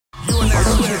You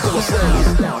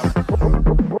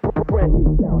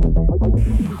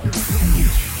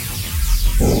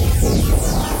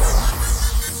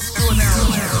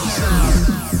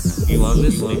are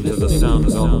listening to the sound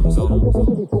zone.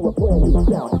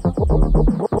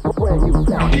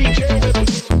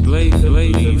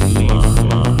 Ladies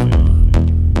Slide.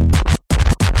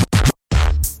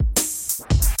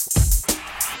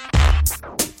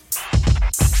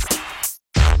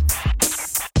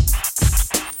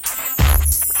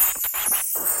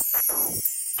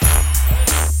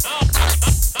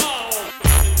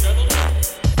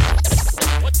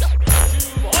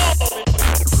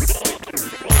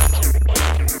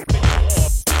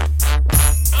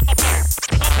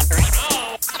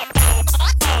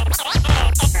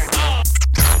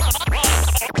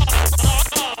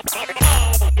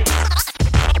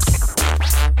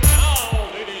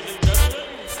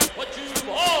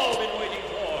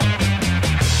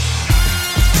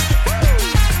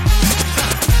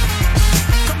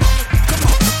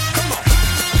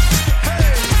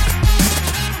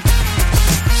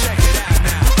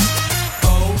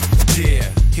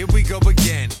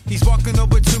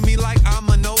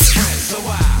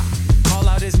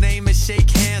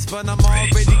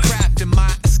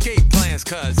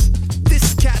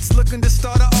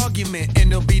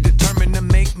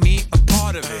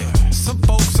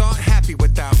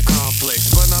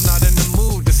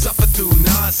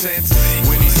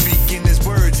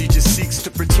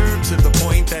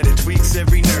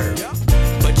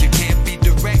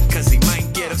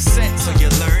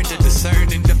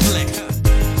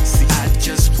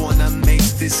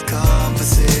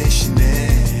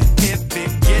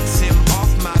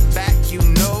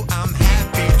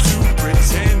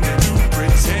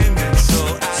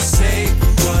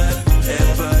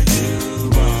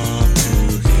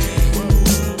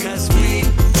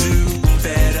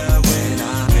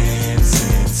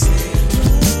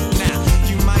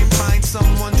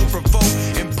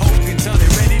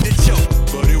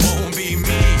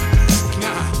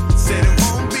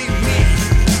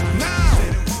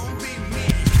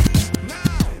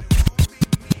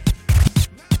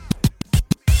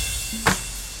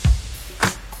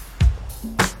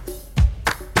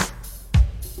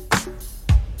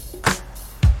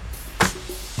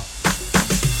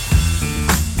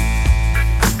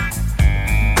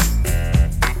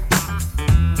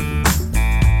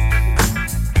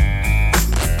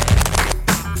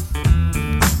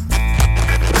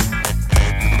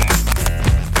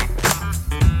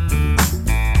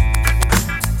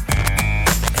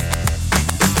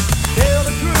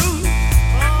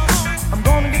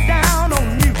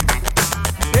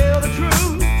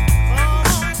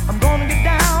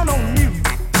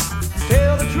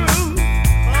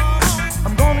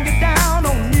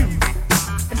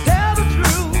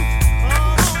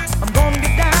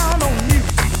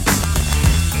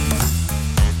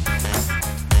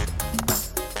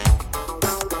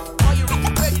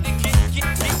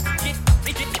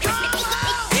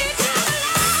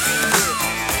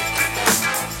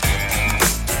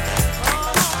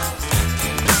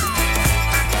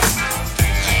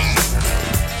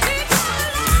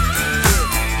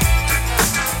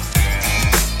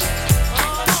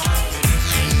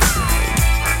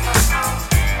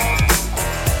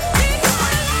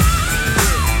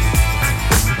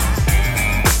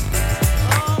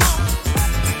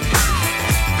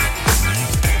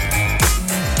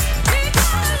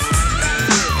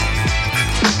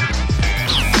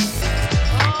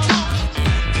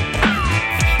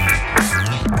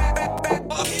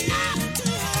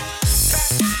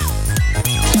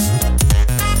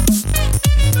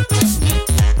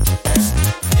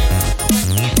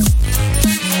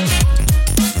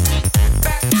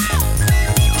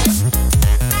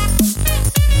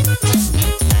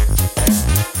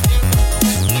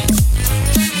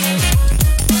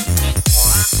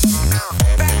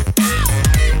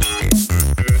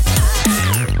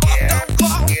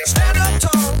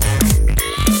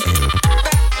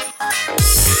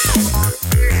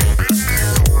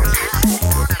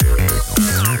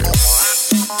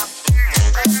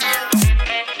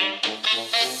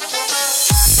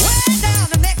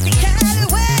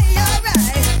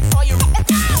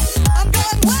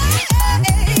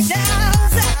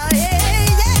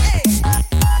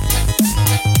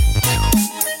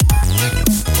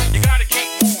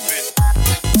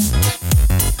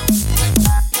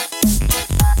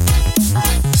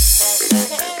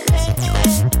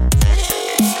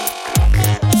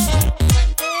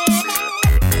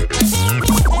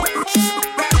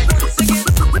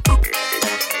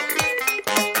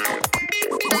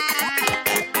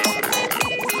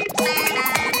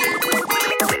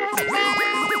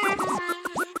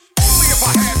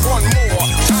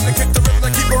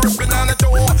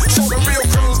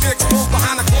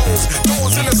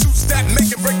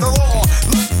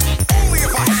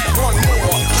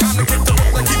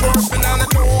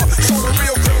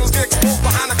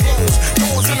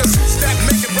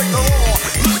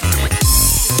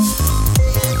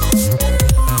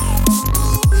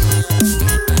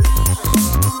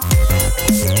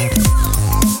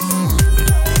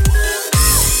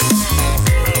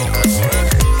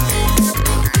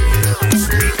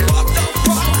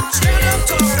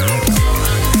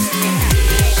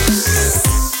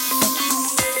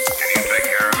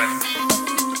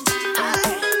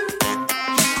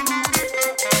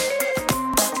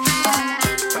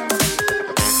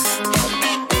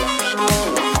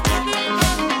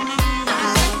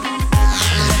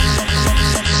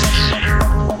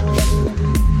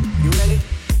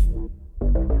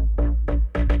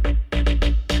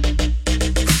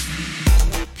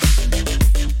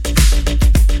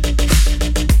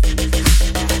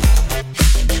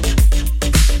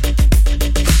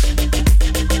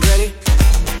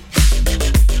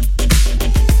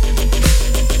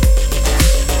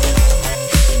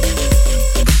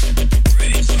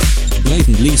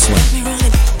 Lisa.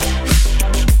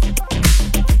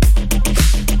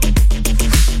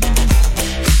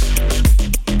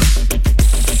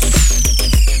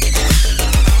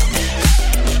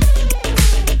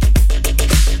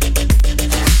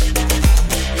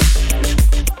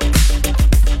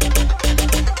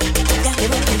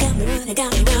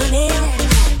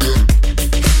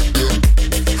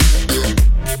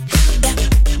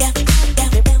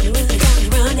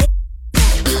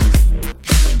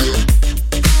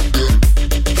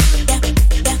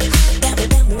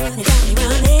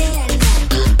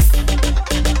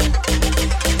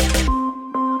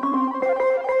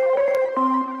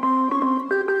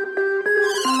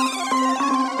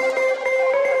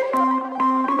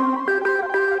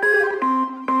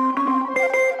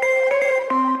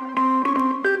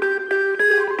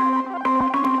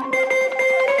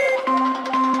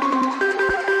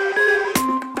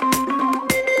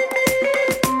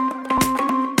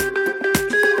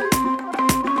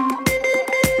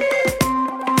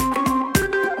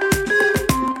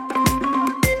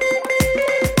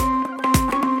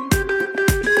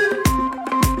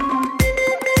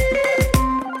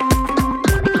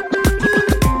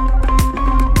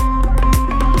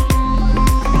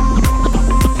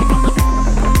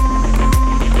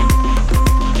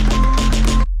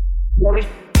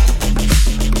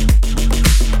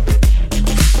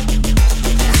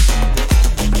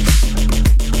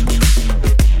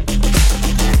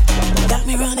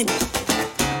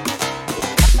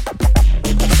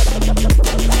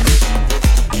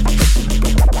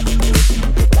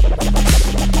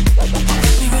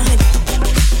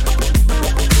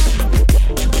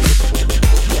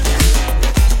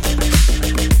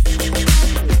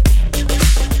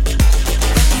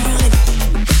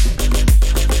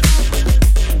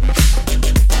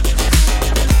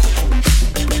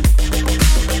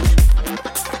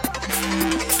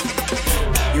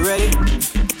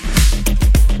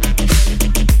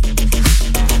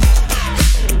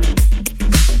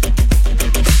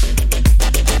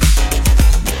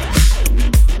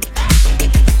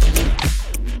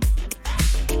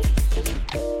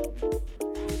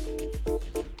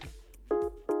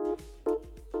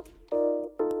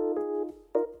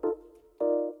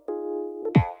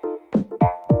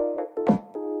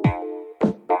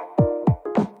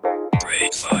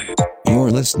 You're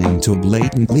listening to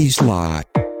Blatantly Sly.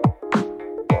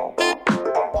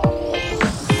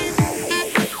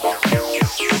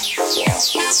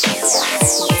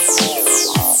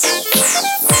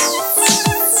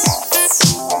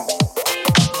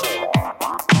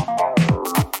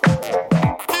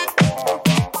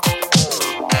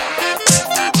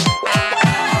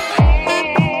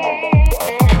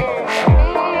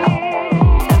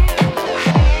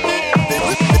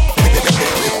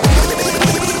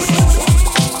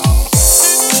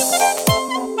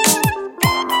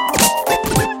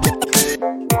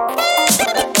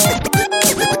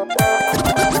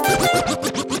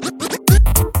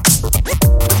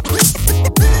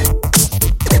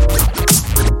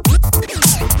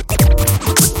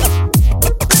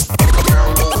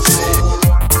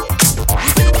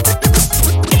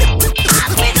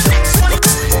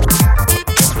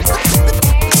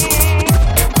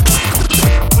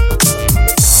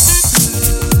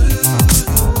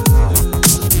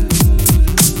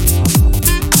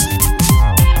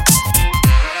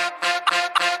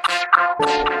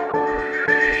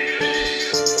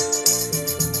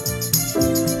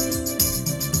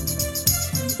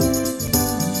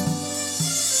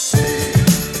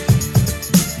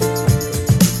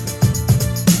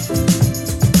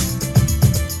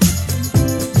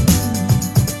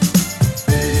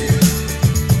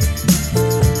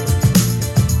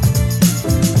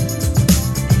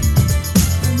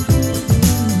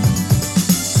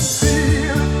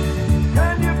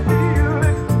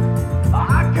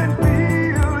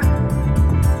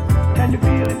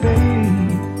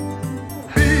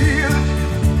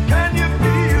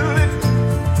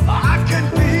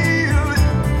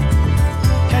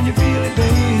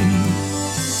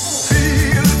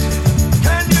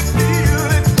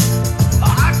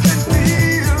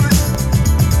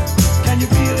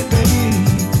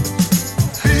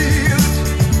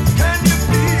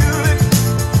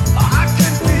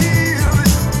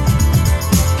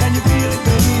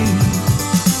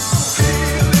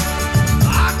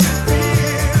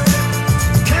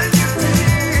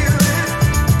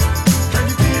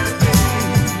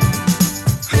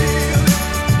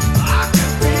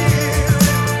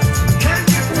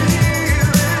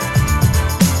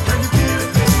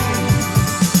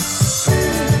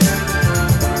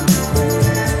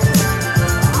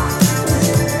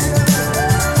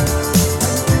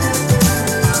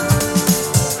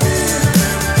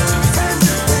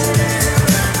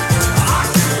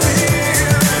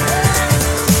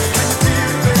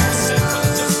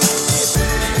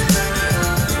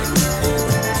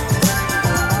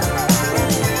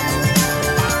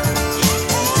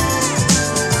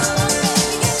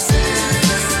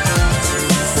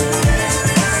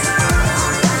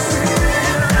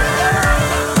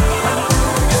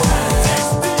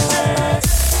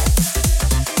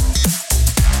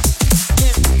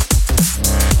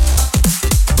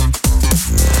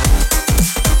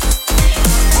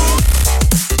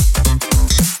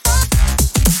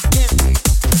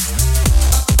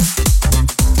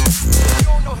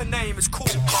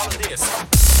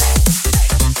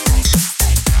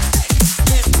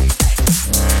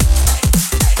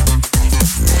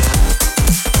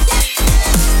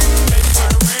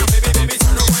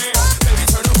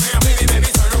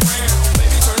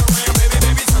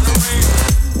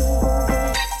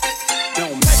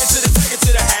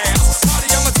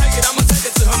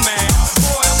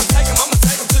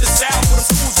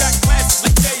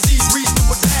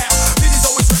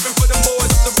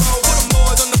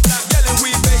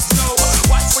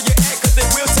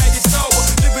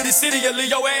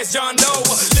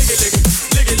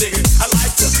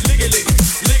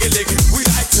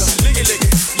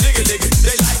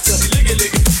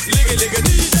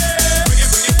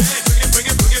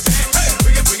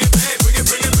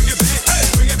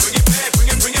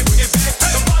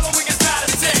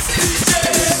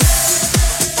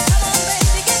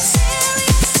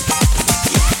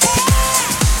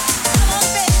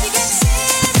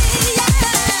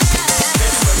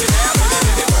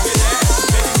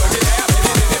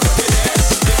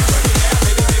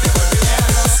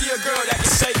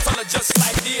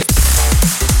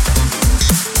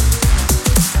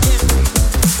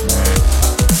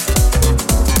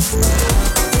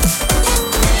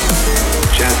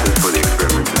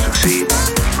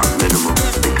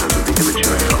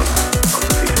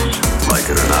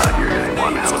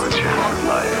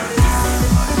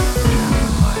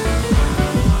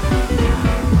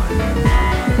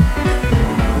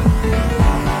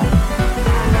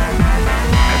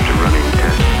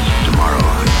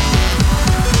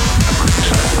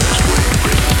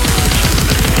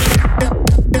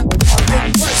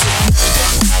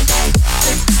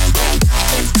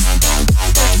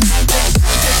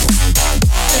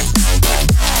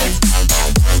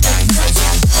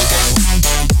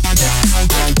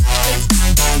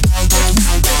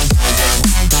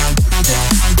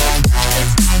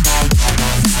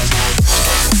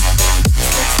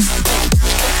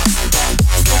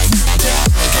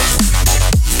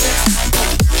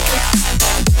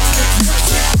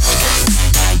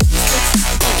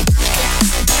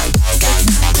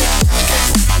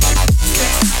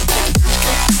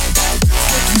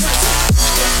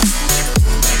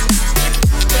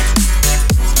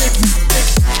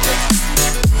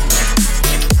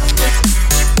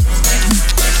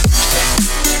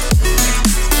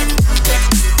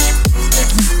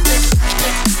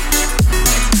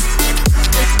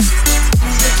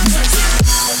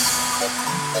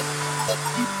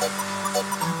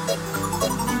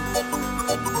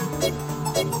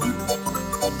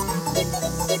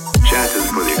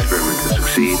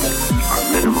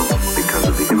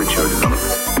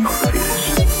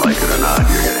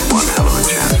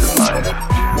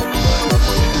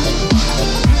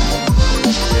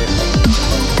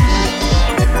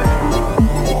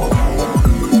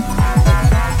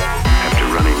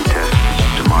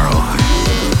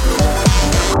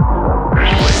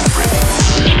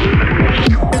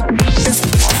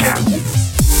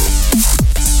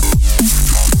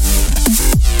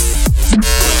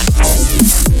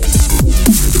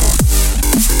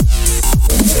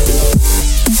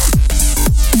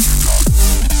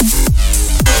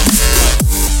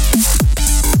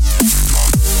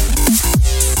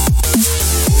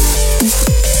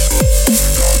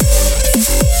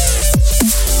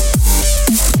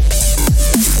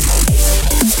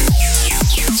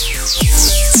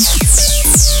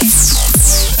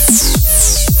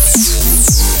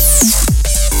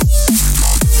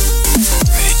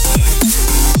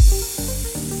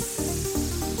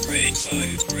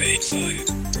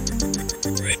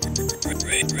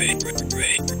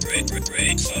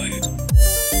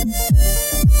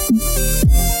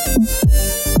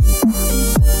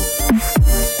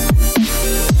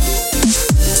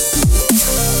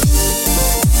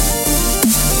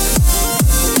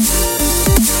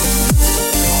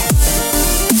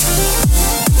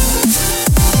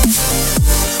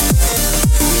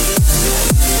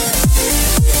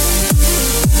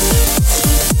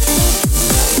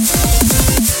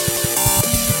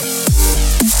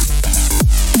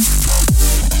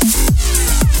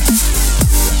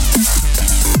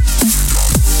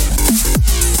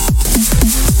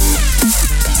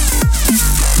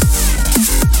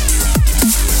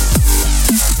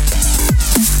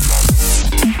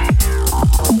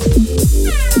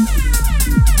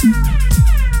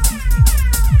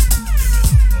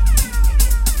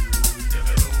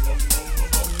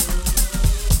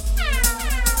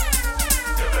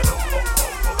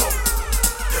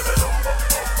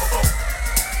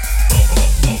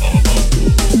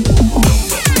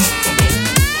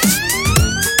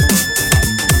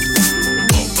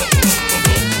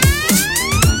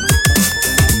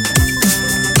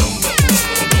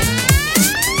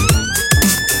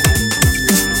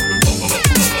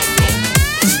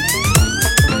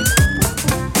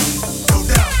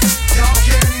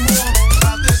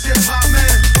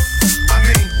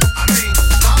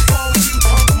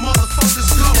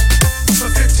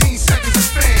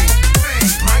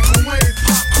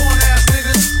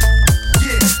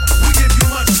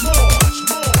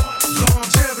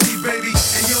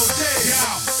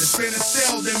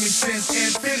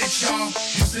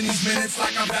 Using these minutes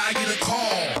like I value the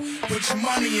call. Put your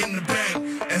money in the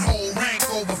bank and hold rank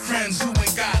over friends who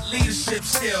ain't got leadership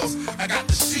skills. I got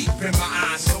the sheep in my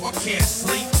eyes, so I can't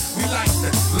sleep. We like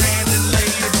to land and lay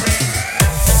the rent.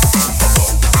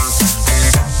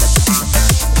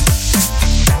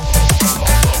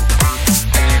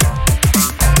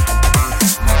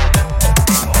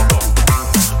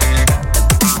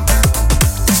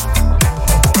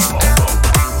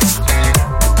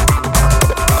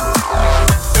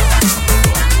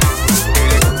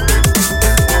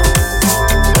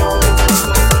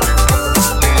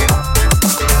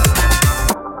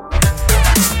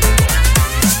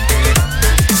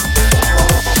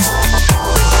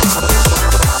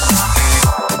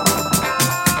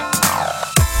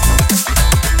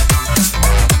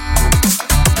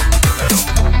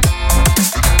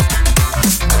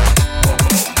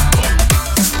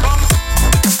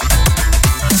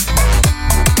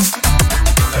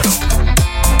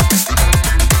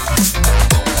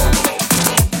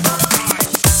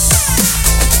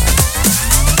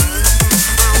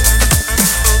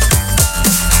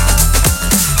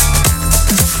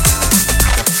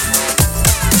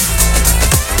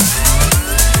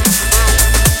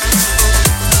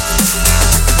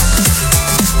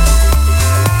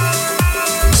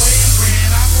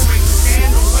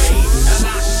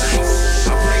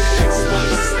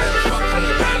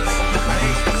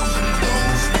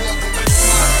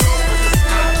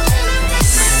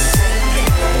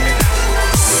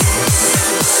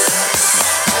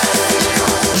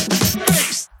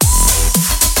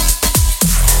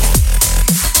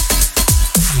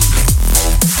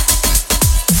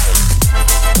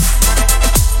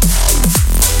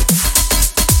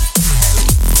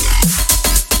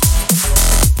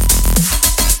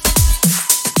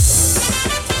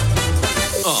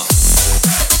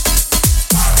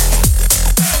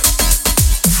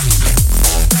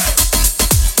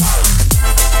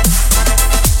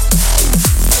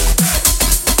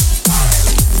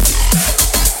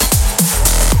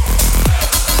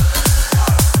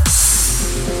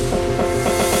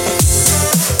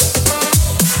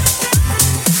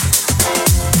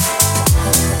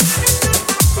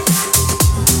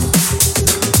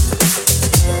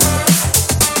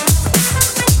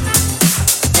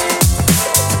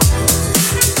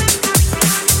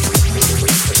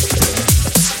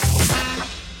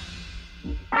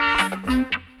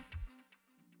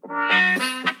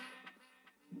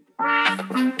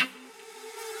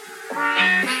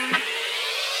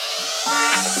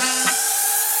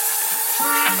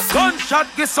 Gunshot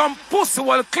get some pussy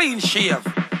well clean shave.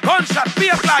 Gunshot be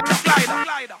a slider.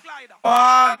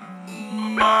 One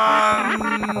man.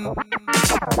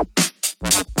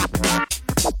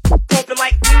 Pump the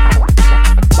mic.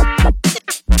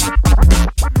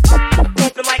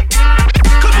 Pump the mic.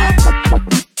 Come on.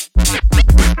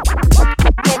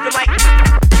 Pump the mic.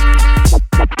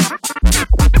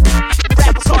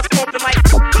 Rapper sauce, pump the mic.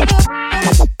 Come on.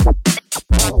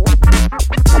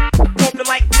 Pump the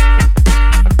mic.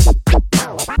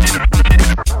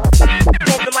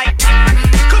 Pump the mic.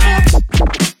 Come on.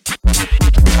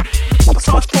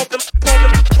 Sauce, pump the mic. Come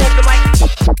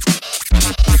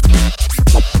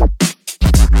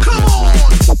on.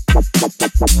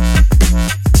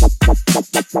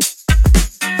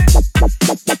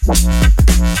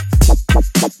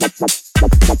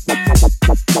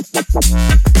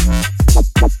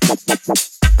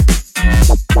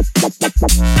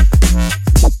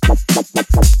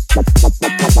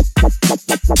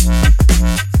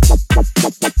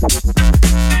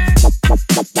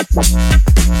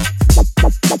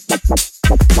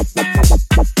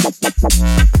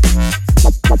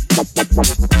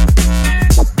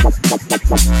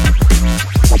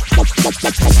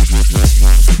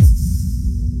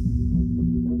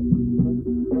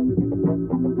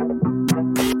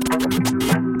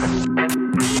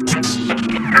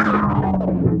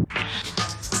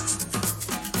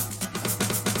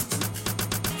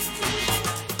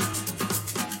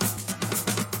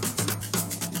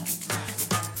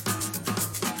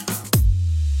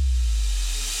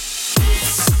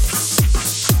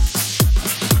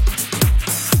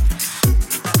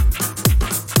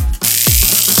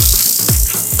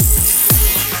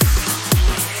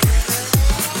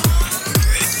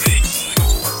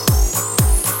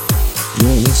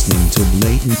 You're listening to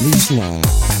Blatantly Sly.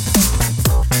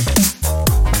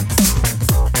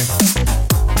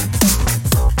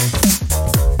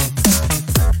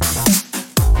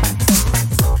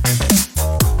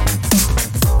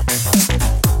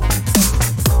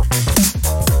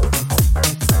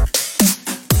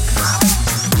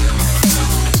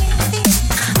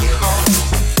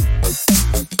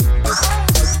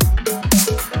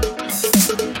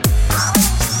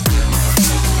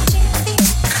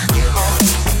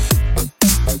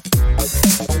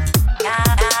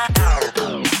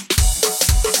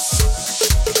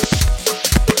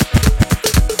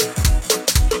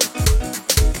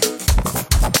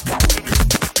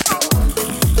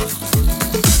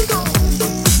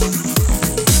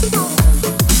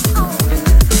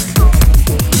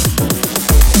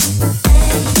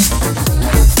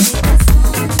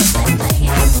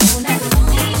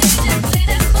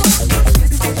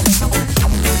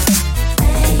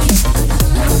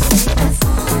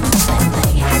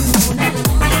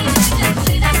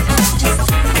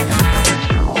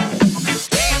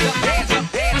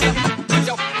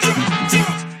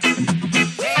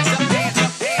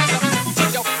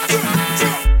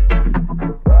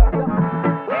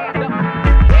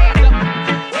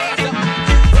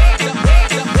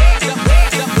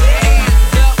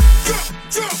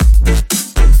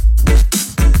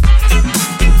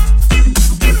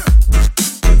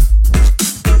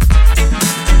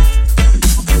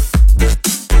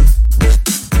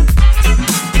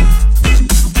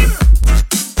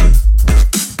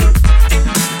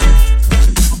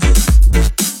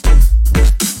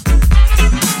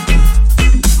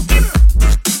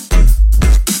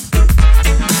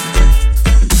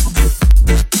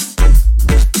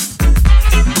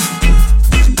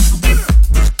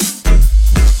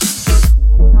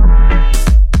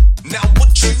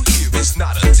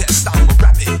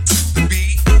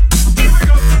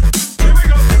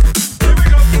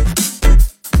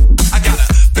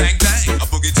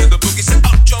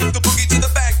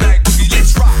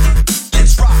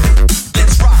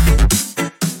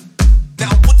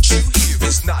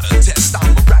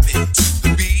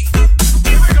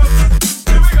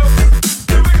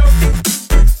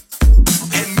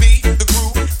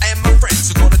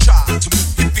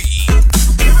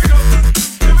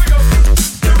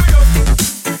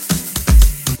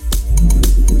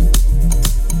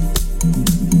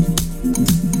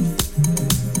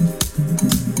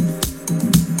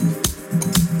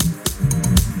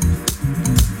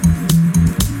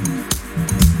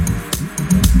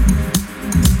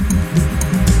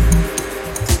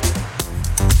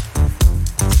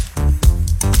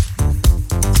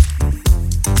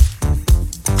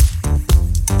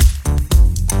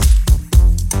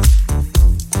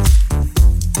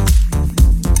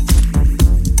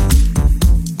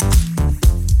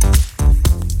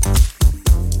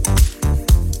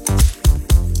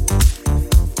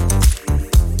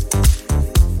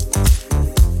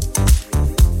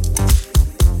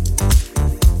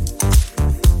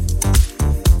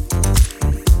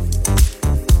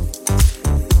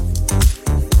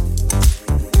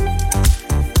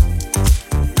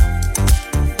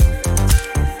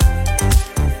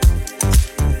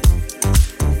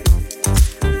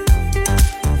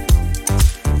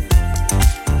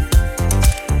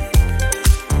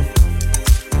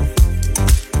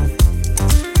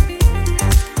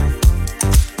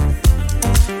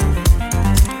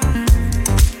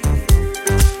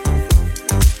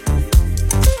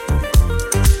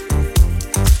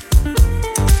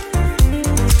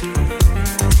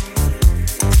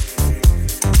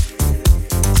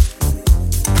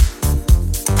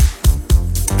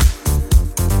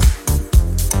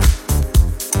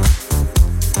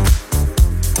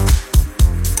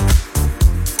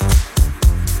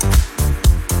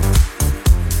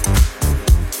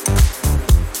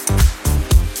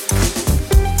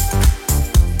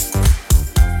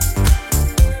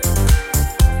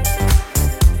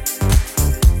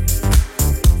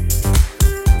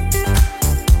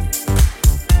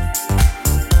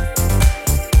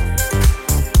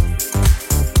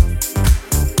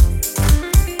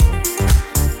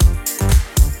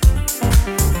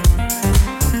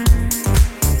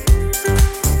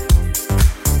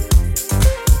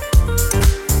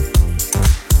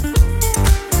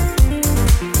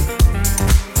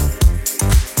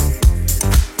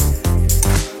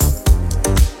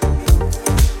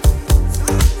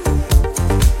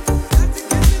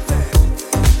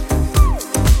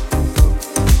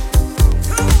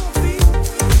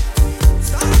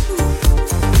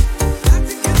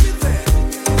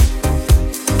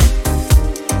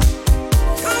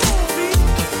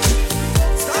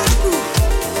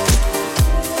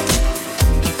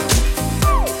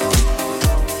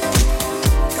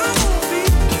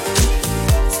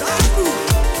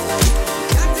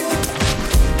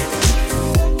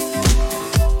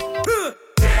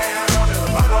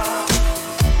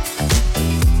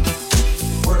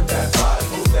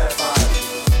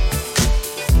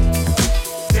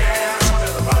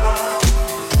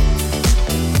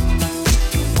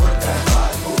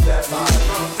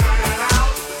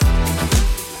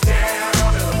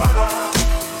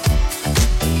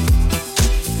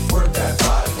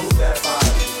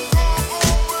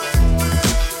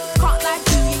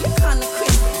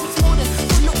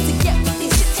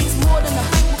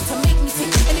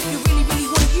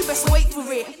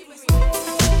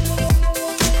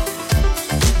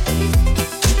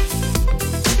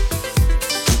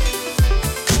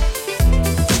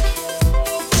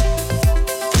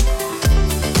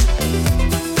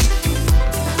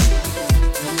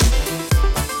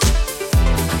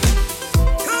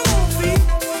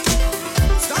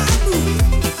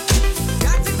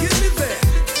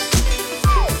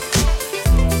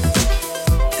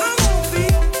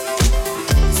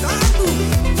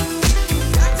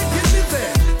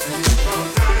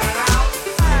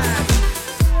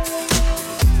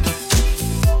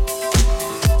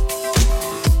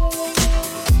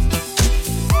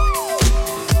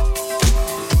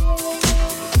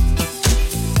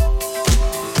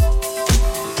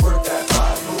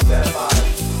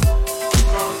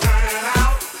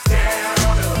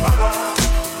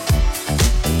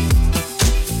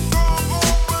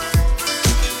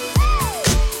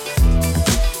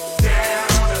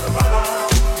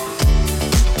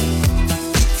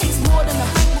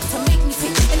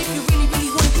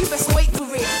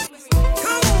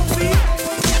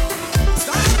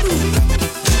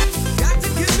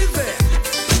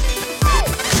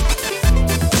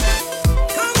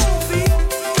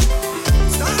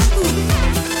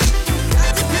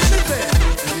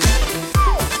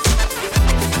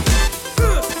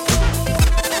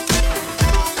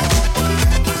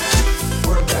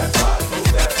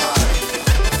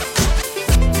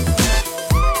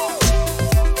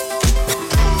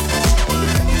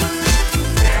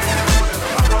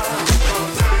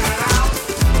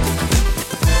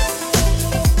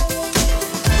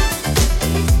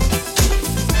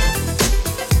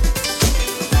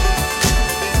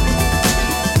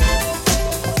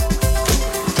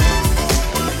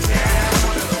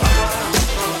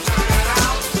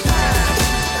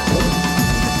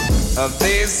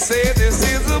 say this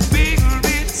is a big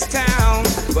rich town,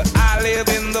 but I live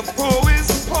in the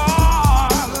poorest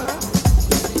part.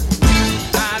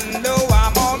 I know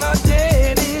I'm on a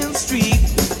dead end street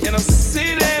in a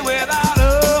city without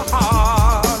a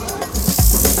heart.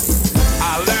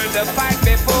 I learned to fight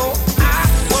before I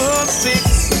was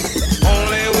 6.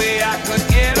 Only way I could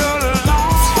get along.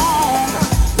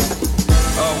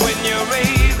 When you're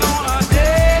raised on a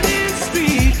dead end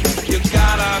street, you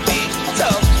gotta be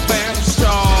tough and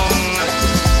strong.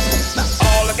 Now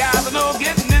all the guys I know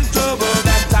getting in trouble,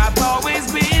 that's how it's always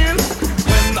been.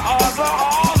 When the odds are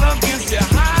all against you,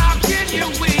 how can you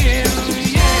win?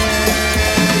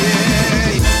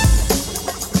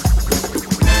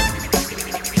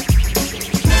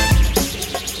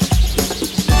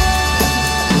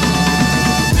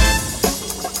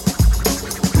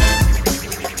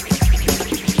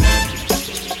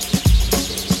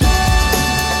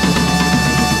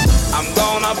 I'm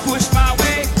gonna push my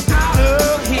way out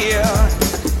of here,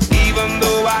 even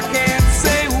though I can't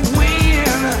say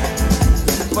when.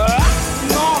 But I'm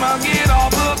gonna get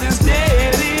off of this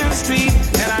dead end street,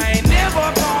 and I ain't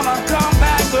never gonna come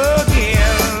back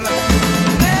again.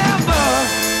 Never.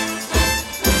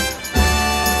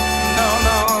 No,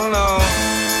 no, no.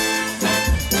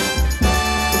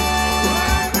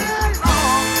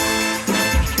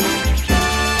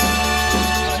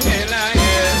 And I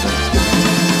am.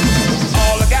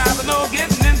 All the guys I know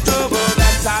getting in trouble,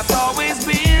 that's how it's always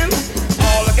been.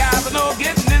 All the guys I know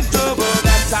getting in trouble,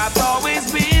 that's how it's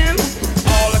always been.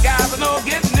 All the guys I know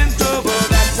getting in trouble,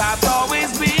 that's how it's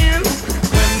always been.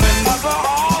 When odds are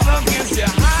all against you,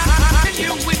 how can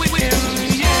you win?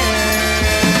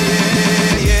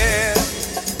 Yeah.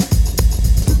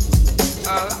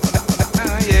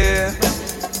 Yeah.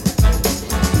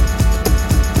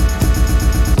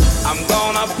 I'm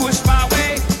gonna push my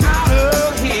way out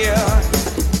of here,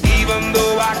 even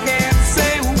though I can't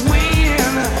say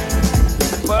when.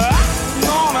 But I'm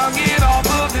gonna get off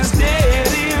of this dead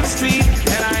end street,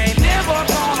 and I ain't never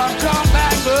gonna come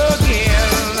back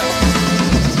again.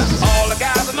 All the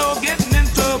guys I know getting in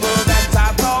trouble, that's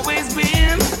how it's always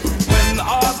been. When the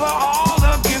odds are all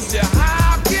against you,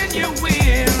 how can you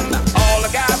win? All the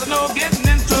guys I know getting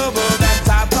in trouble, that's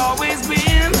how it's always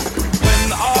been. When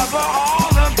the odds are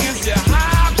all against you,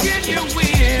 how can you win?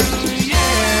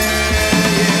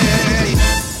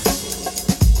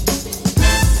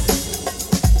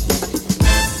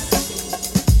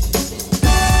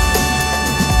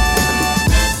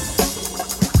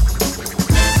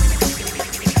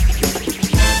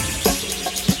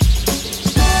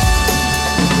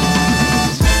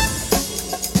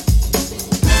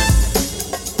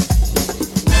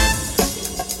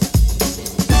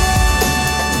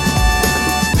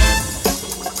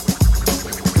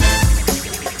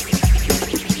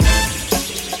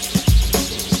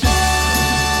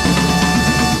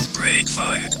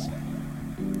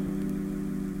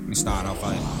 Let me start off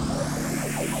like,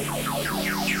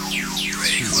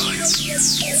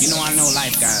 you know, I know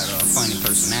life got a funny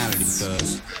personality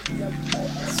because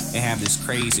they have this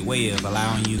crazy way of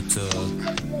allowing you to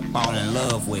fall in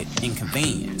love with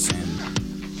inconvenience,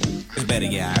 and it's better,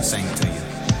 yeah, I sing it to you.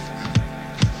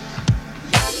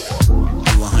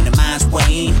 You 100 miles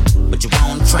away, but you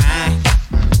won't try.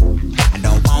 I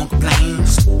don't want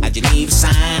complaints, I just need a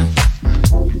sign.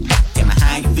 Tell me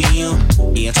how you feel,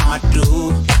 yeah, it's hard to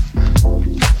do.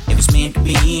 If it's meant to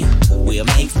be, we'll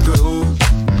make it through.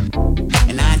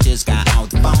 And I just got off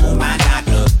the phone, my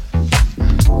doctor.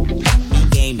 He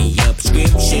gave me a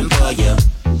prescription for you.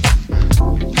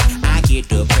 I get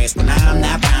depressed when I'm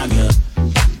not around you.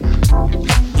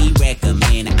 He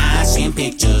recommended I send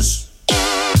pictures.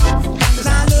 'Cause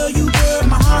I love you, girl,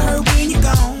 my heart hurt when you're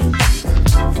gone.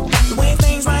 The way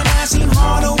things right now seem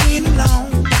harder when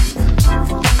alone.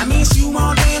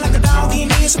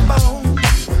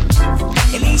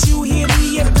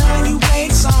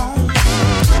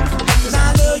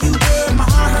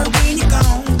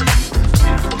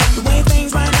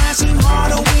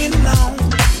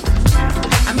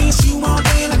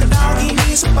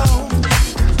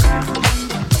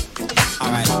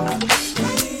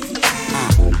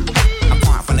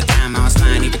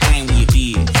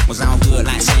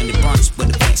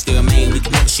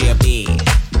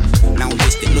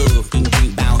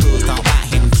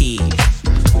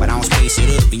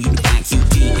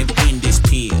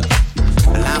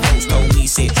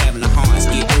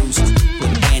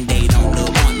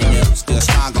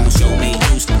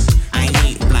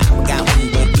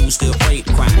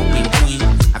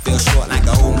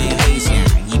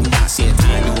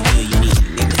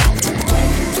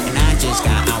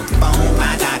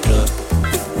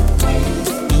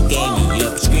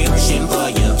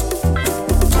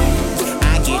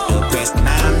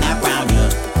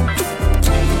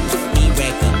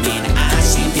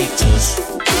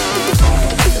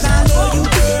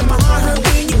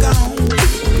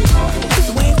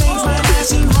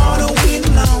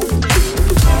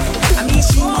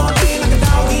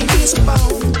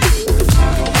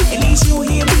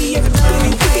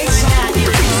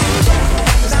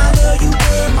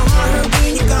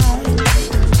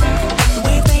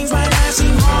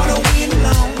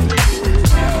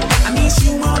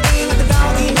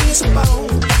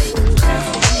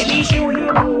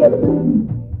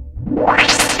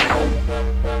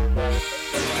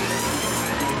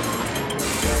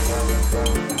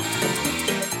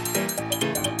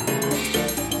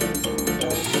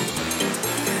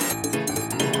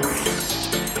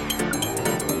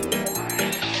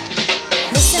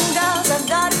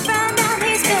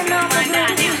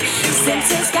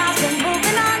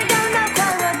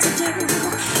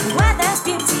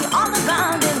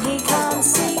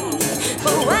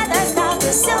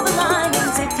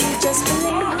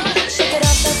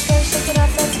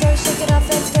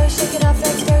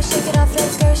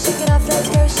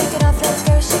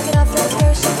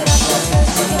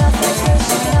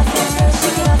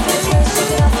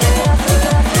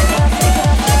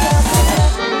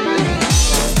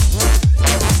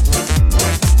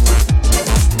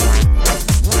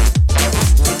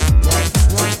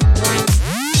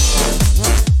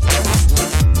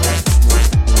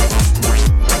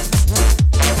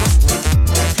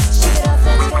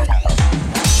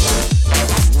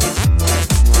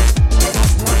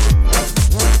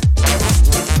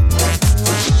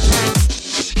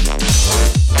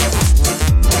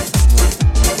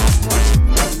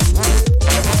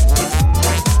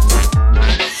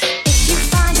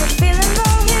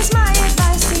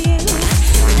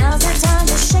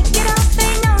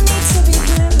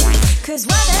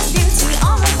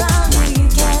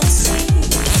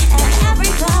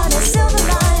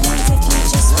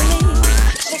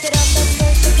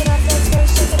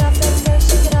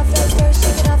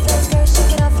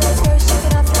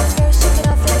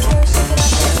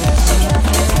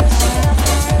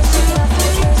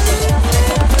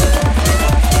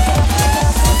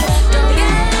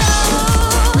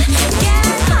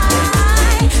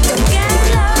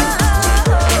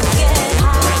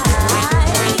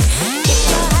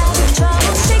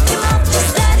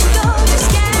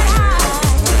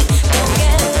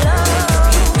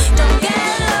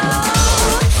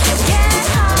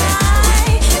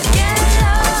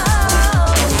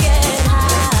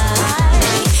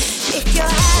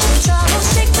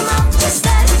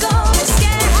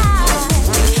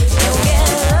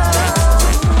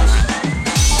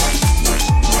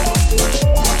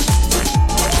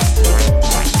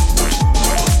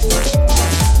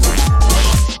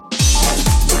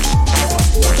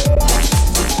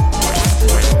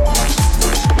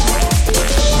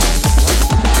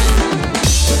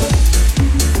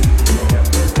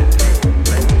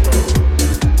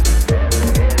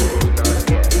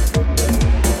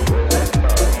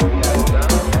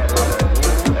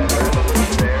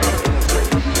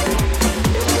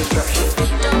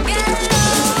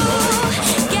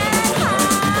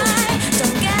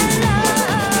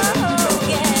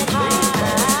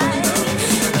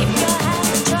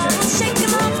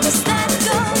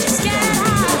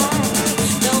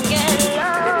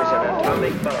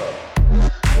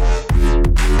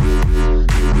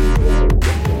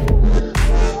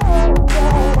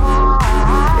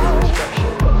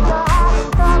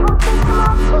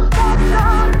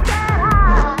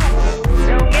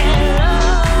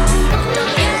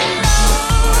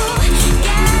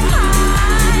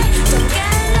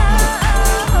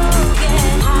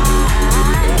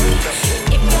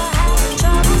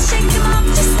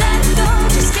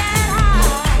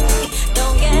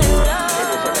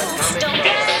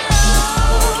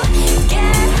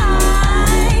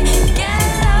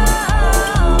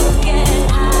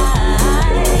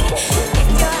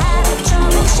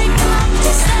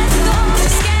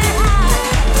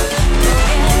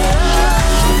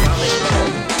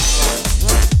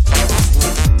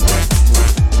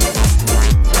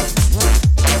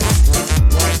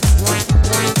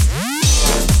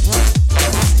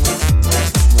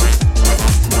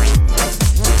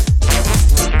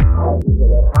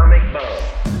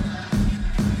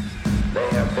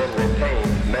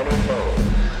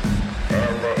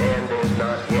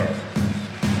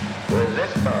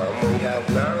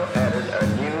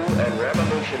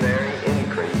 reactionary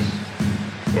increase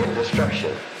in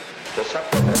destruction to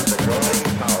supplement the growing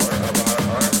power of our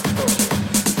armed forces.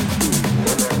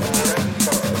 In their present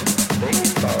form,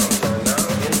 these bombs are now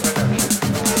in production,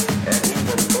 and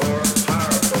even more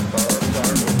powerful bombs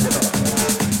are in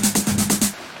development.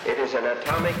 It is an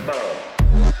atomic bomb.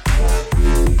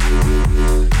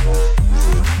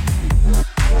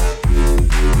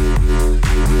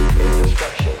 In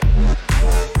destruction.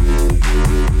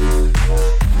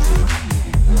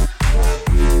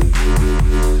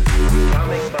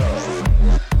 Atomic bomb.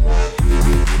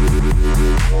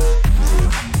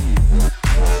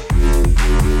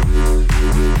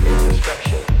 In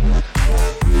destruction.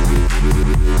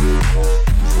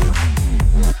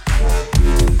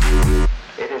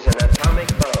 It is an atomic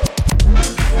bomb.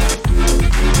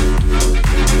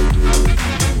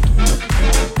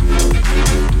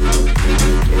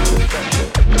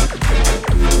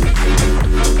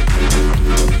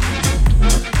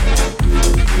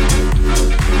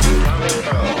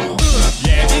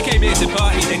 Yeah, if you came here to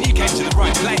party, then you came to the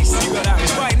right place. You got out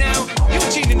right now. You're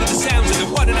tuned into the sounds of the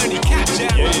one and only Cat Jam.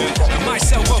 And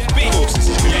myself off beat.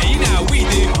 Yeah, you know how we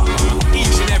do.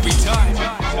 Each and every time.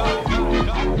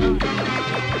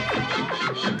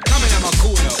 Coming out my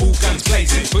corner, all guns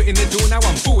blazing. Foot in the door, now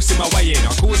I'm forcing my way in.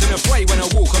 I'm causing a fray when I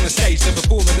walk on the stage. The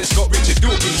performer that's got Richard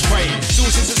Dawkins praying.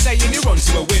 Sources are saying you're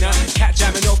onto a winner. Cat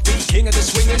jamming off beat, king of the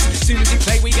swingers. Soon as you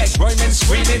play, we get grown men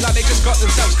screaming like they just got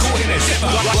themselves caught in a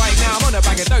zipper. Right now, I'm on a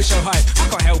bag of dough so high. I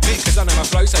can't help it, cause I know my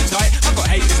flow so tight. I've got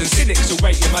haters and cynics all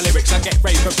rating my lyrics. I get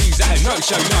rave reviews at a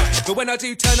no-show night. But when I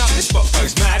do turn up, the spot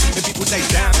goes mad. And people say,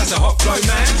 damn, that's a hot flow,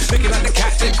 man. Looking like the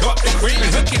cat that got the cream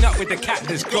and hooking up with the cat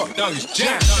that's got those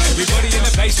jams. Everybody in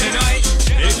the place tonight,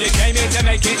 if you came here to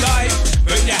make it live,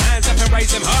 put your hands up and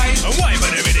raise them high.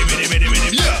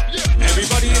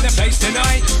 Everybody in the place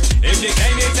tonight, if you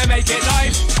came here to make it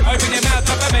live, open your mouth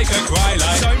up and make her cry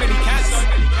like so many cats.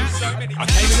 I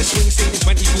came in the swing scene in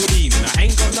 2014 and I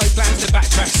ain't got no plans to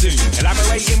backtrack soon.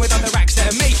 Elaborating with other acts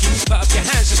that are making you put up your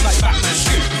hands just like Batman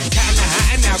Scoop. Cat in the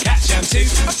Hat and now Cat Jam too.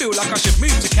 I feel like I should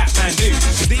move to Catmandu.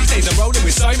 Cause these days I'm rolling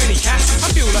with so many cats.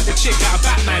 I feel like the chick out of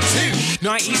Batman 2.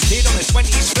 90s kid on the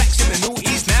 20s flexing the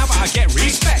noughties now, but I get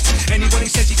respect. Anyone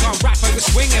who says he can't rap over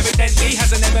swing evidently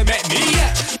hasn't ever met me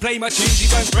yet. Play my tunes, you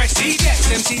won't press eject.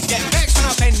 MCs get vexed when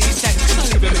I pen these texts, cause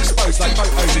I leave them exposed like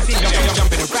photos of D.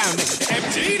 Jumping around next to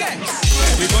empty decks.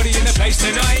 Everybody in the place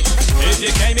tonight, if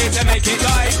you came here to make it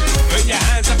live, put your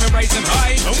hands up and raise them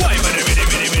high.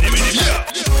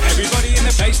 Everybody in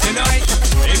the place tonight,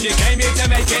 if you came here to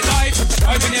make it live,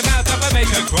 open your mouth up and make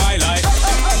her cry like.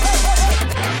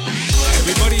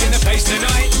 Everybody in the place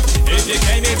tonight, if you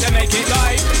came here to make it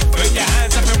live, put your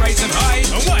hands up and raise them high.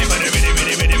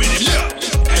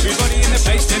 Everybody in the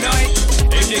place tonight,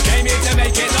 if you came here to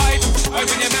make it live,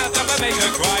 open your mouth up and make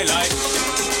her cry like.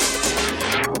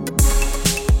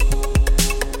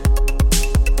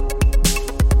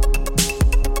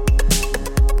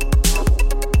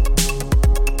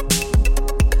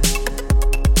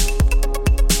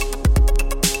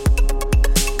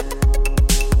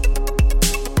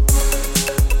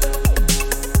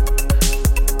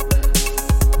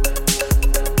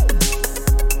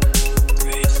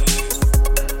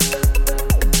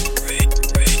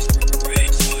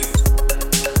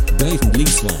 Blatantly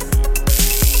Swan.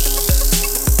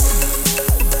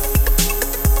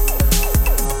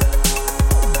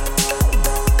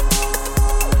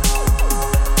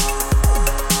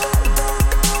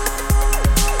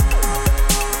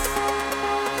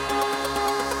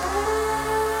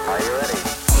 Are you ready?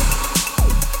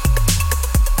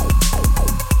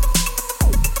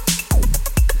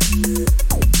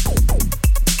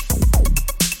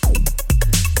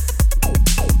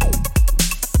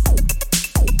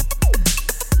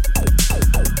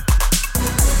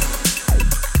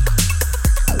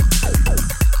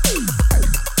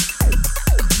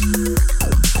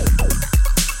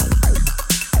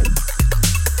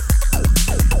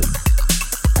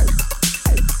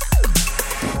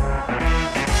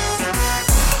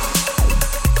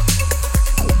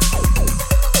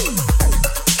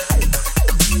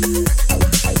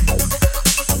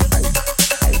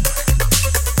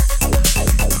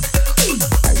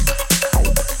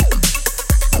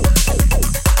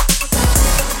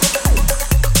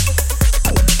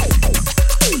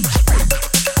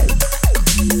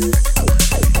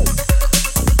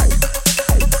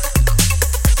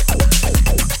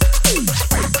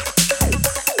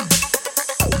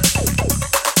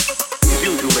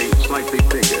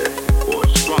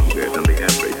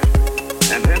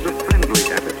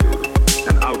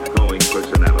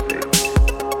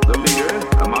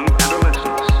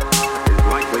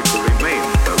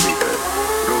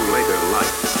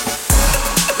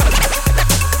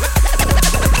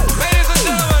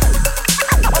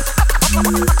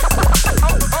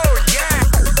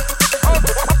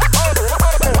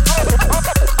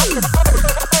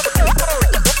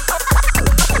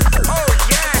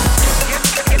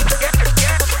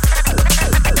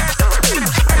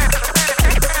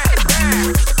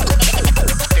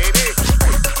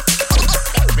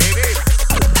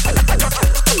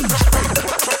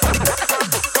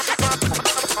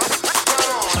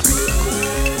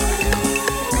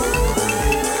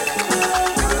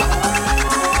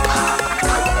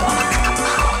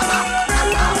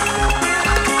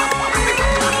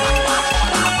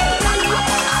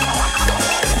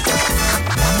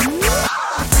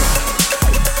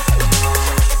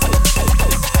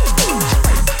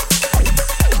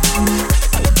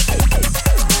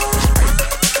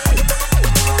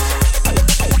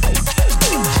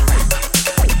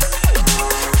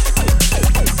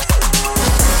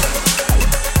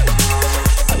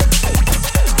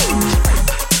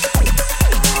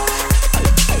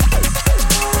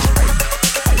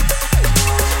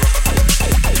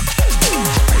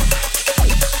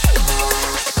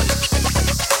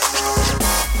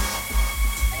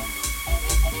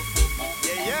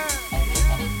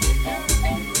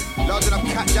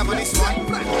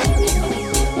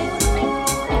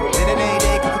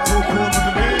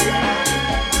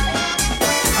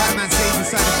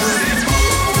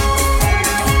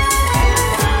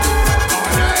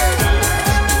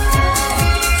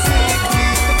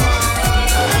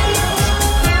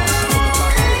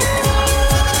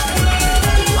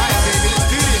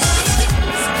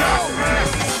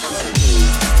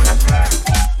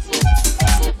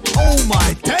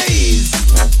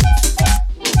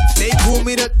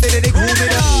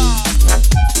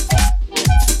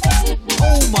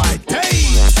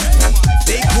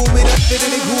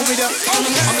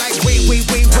 I'm like, wait,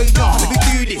 no, let me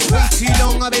do this. Way too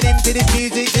long, I've been into this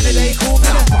music. In the day, call me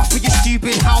the rough, but you're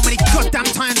stupid. How many goddamn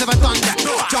times have I done that?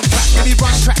 Jump back, let me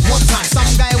run track one time. Some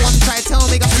guy one try, tell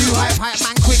me I'm too hype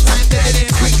man, quick time, did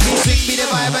it quickly. Swing me the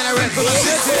vibe and I rap for my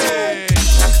city.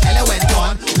 Ella went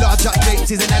on, large up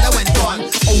dates is an Ella went on.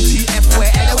 OTF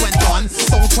where Ella went on.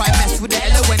 Don't try mess with the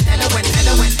Ella went on.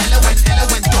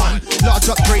 Large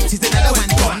up dates is an Ella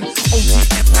went on.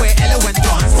 OTF where Ella went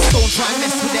on. Don't try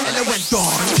mess with the Ella went on.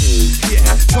 Yeah,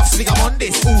 trust me, I'm on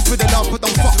this. All for the love, but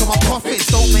don't fuck on my profits.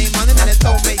 Don't make money, then it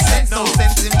don't make sense. No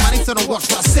sense in money, so don't watch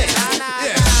what I say.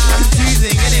 Yeah,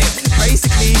 confusing, innit?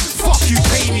 Basically, fuck you,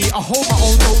 pay me. I hold my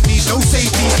own, don't need no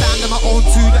safety. Stand on my own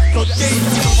too, that God gave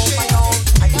me.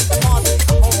 I got the money,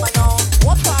 I hold my own.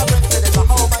 What I bring to this, I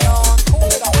hold my own. Call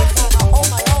it a win, I hold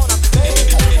my own. I'm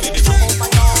safe, I hold my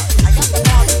own. I got the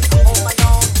money, I hold my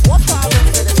own. What I bring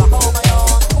to this, I hold my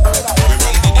own. Call it a win,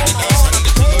 I hold my own.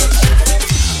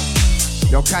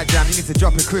 Yo, Cat Jam, you need to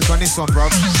drop it quick on this one, bro.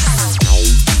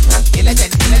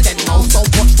 Illegend, mo. So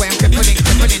watch where I'm crippling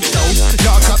shows.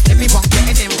 Large up, everyone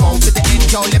getting involved. To the end,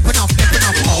 yo, lipping off,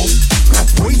 ho.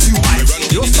 Way too high.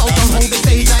 Your soul don't hold the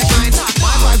stage like mine.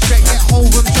 My vibe check, get whole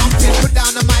room jumping. Put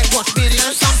down the mic, watch me and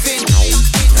learn something.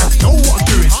 Know what I'm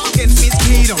doing. Against me, it's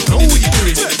clear, don't know what you're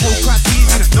doing. Whole crowd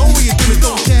easy, don't know what you're doing.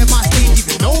 Don't share my stage,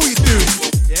 even know what you're doing.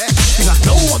 Yeah, cause I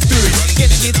know what I'm doing.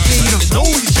 Against me, it's clear, you don't know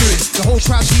what you're doing. The whole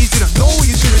crowd easy, don't know what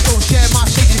you're doing. Don't share my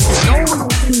stage, if you know what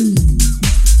you're doing.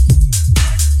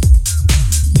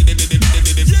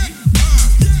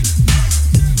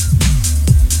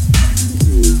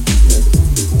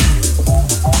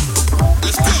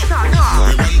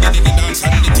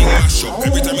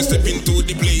 Every time I step into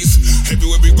the place,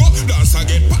 everywhere we go, dance I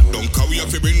get back down. Cause we have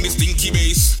to bring the stinky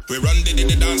bass. We run the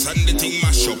dance and the thing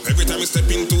mash up. Every time I step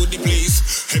into the place,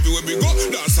 everywhere we go,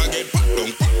 dance I get back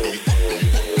down.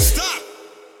 Stop!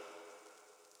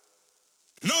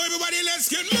 Now everybody, let's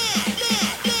get mad.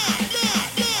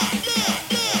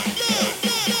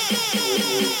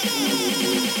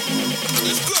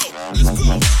 Let's go.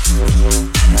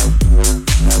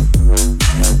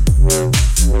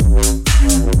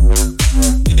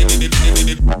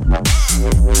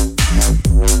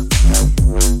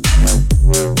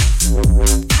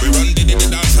 We run the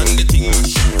dance and the thing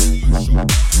mash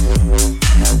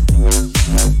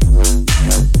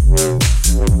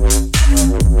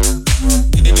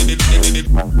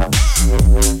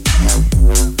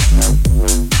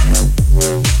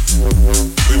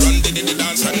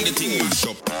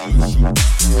up.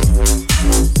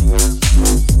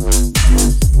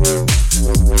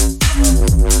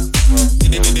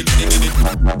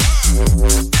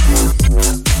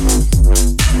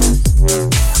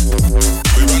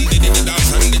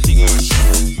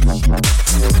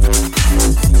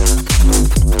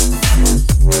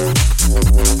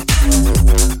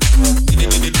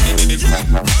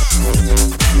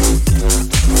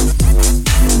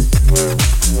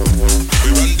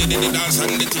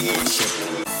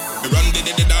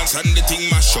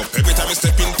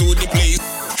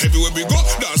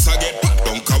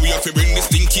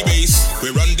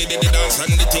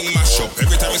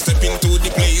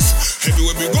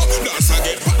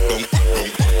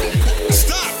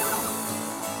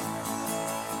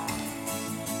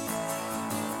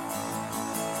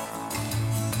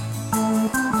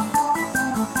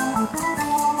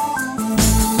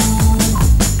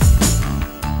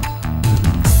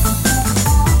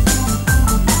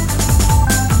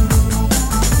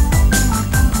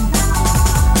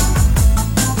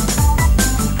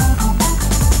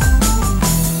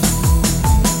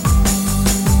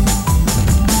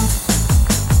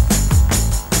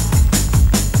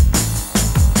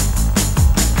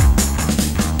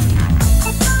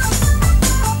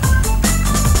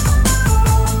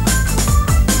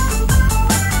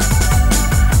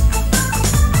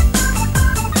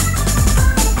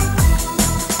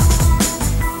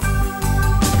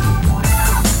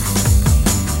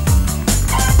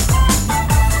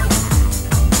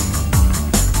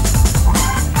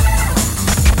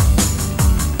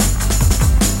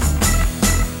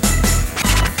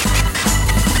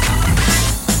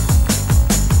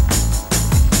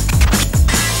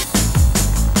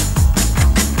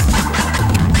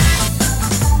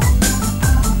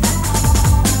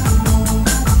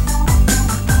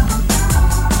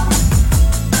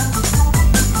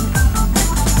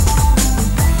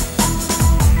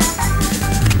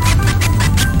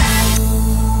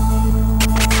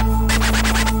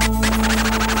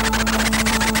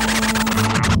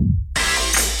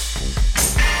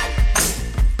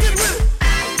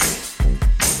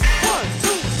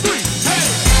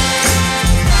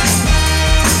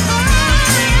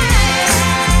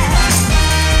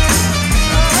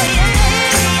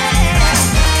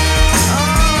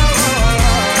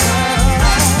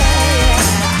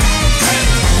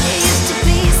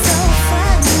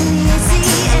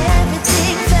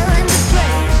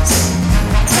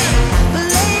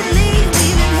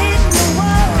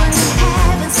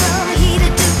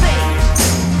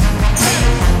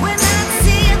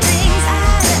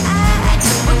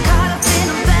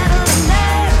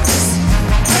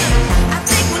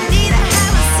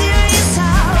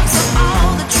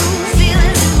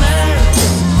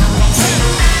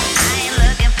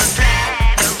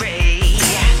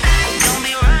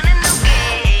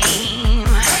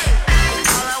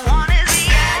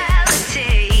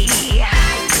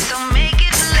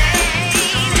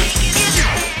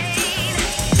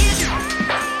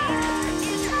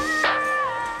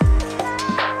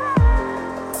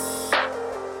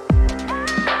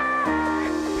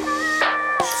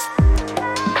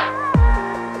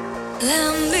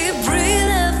 Let me breathe,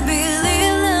 let me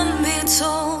live, let me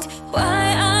talk.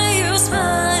 Why are you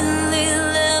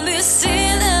smiling? Let me see,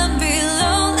 let me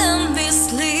love, let me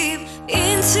sleep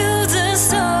into the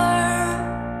storm.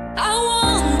 I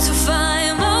want to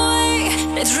find my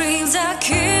way. The dreams are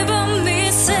keeping me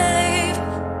safe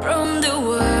from the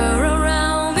world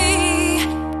around me,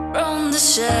 from the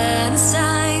shadows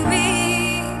inside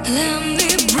me. Let me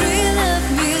breathe, let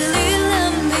me live,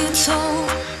 let me talk.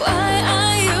 Why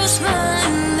are you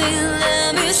smiling?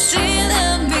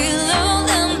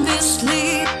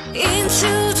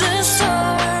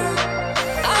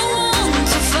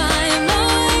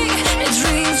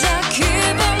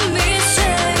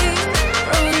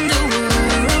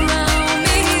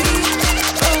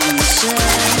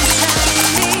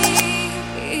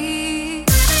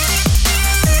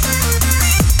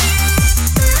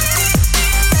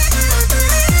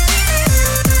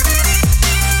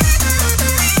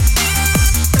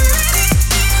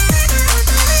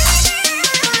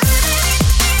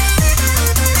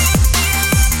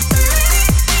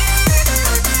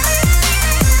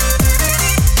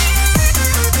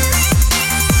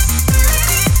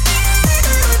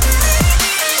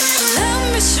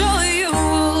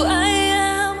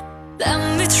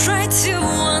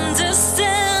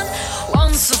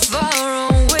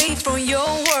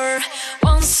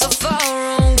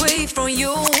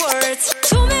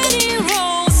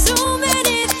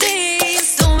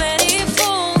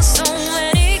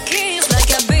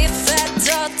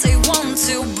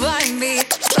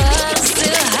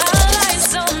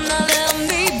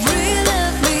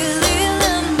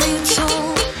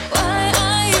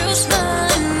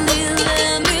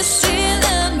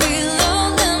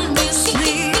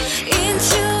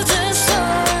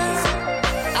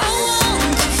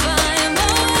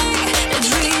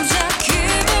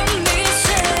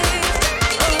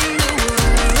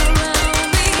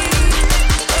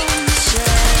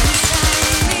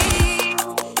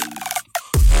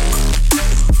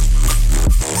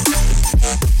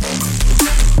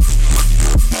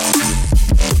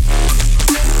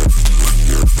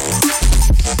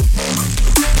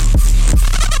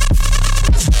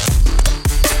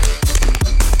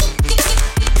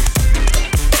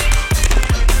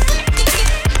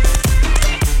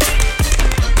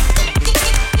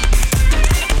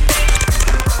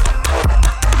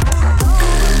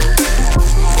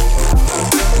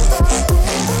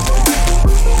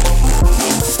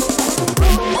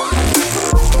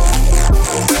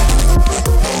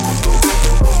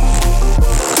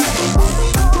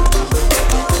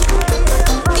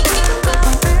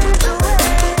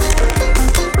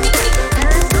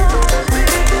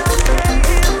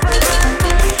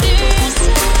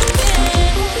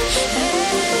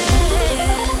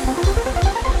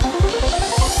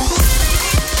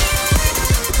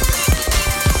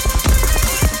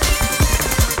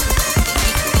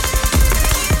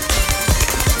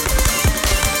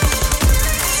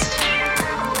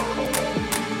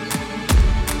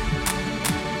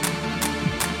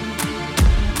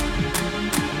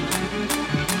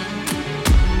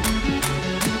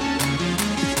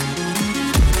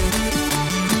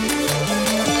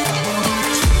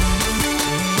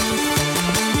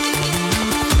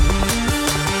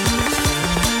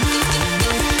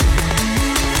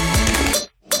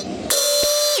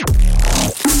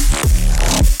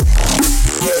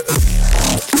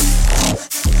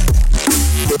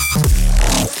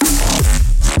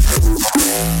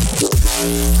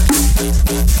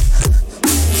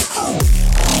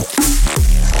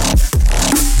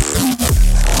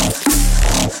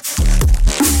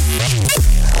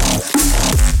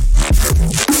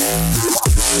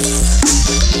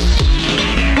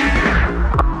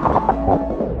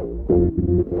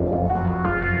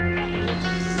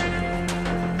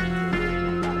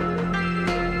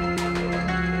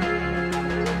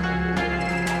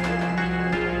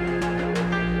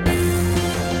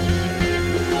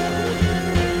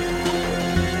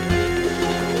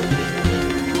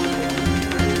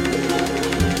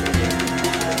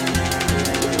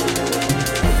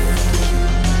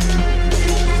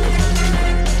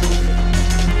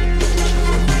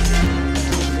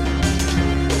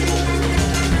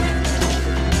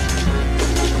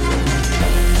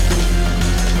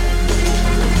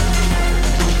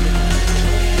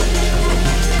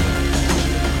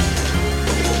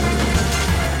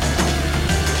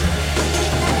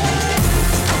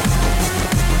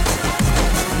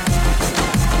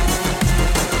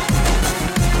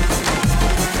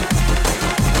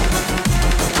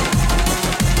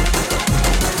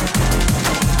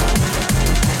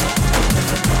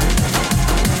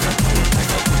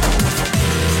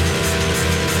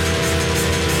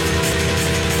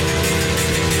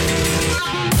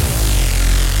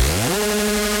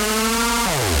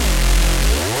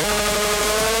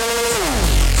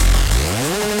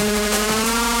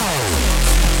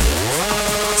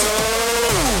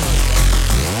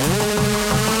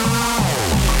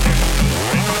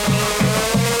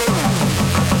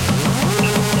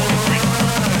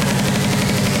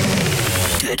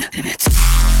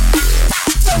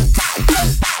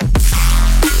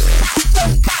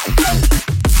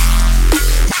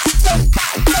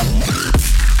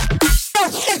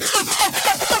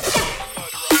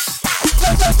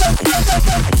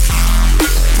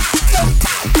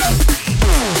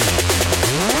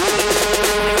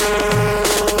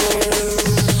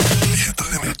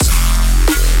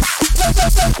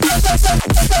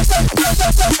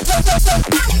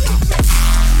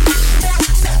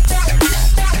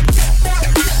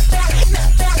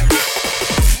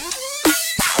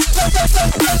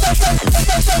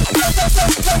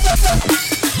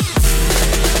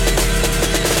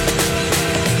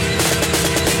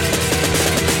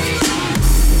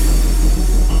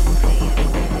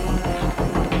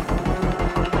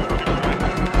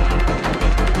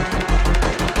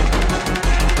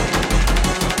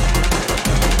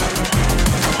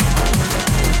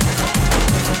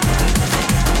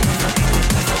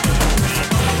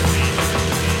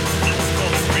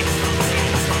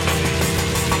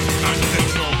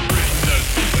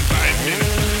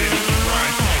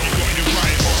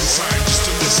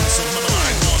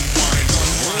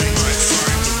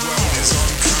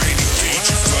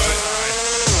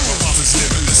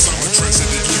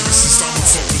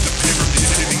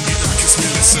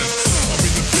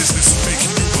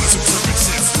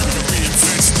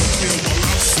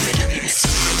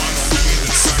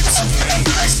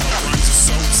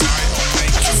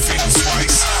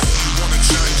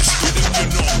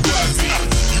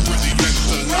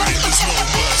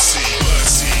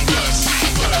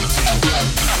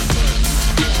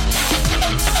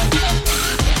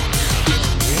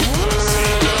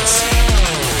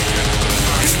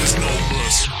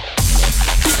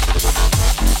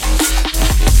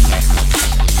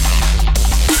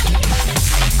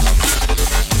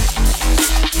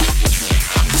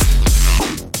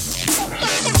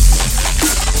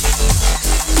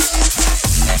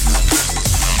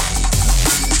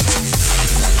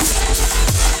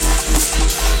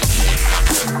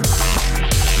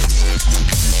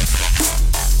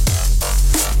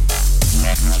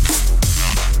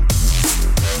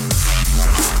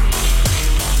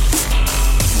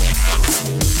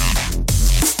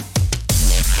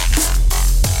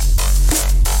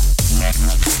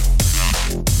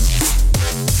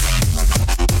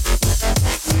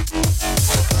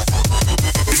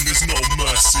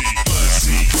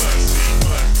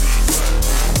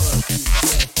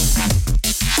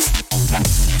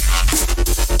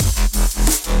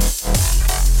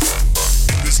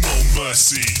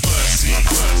 mercy, mercy,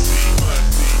 mercy,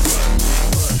 mercy,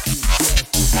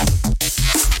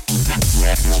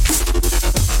 mercy.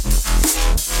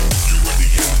 You at the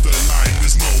end of the line,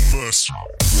 there's no mercy.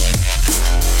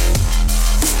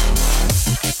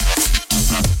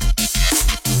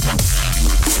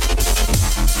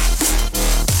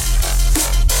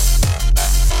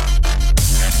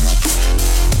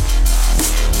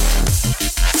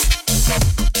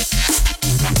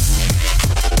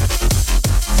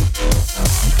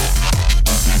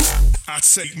 I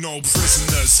take no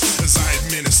prisoners as I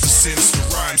administer sinister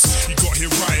rhymes. You got here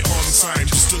right on time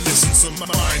just to listen to my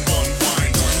mind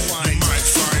unwind. You might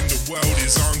find the world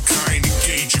is unkind,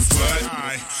 engage your third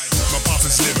eye. My path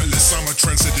is limitless, I'm a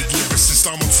transcendent lyricist.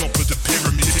 I'm on top of the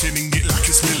pyramid, hitting it like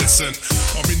it's militant.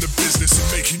 I'm in the business of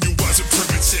making your words a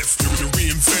primitive. You're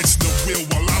reinventing the wheel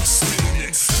while I'm spinning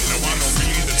it. No, I don't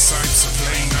need the time to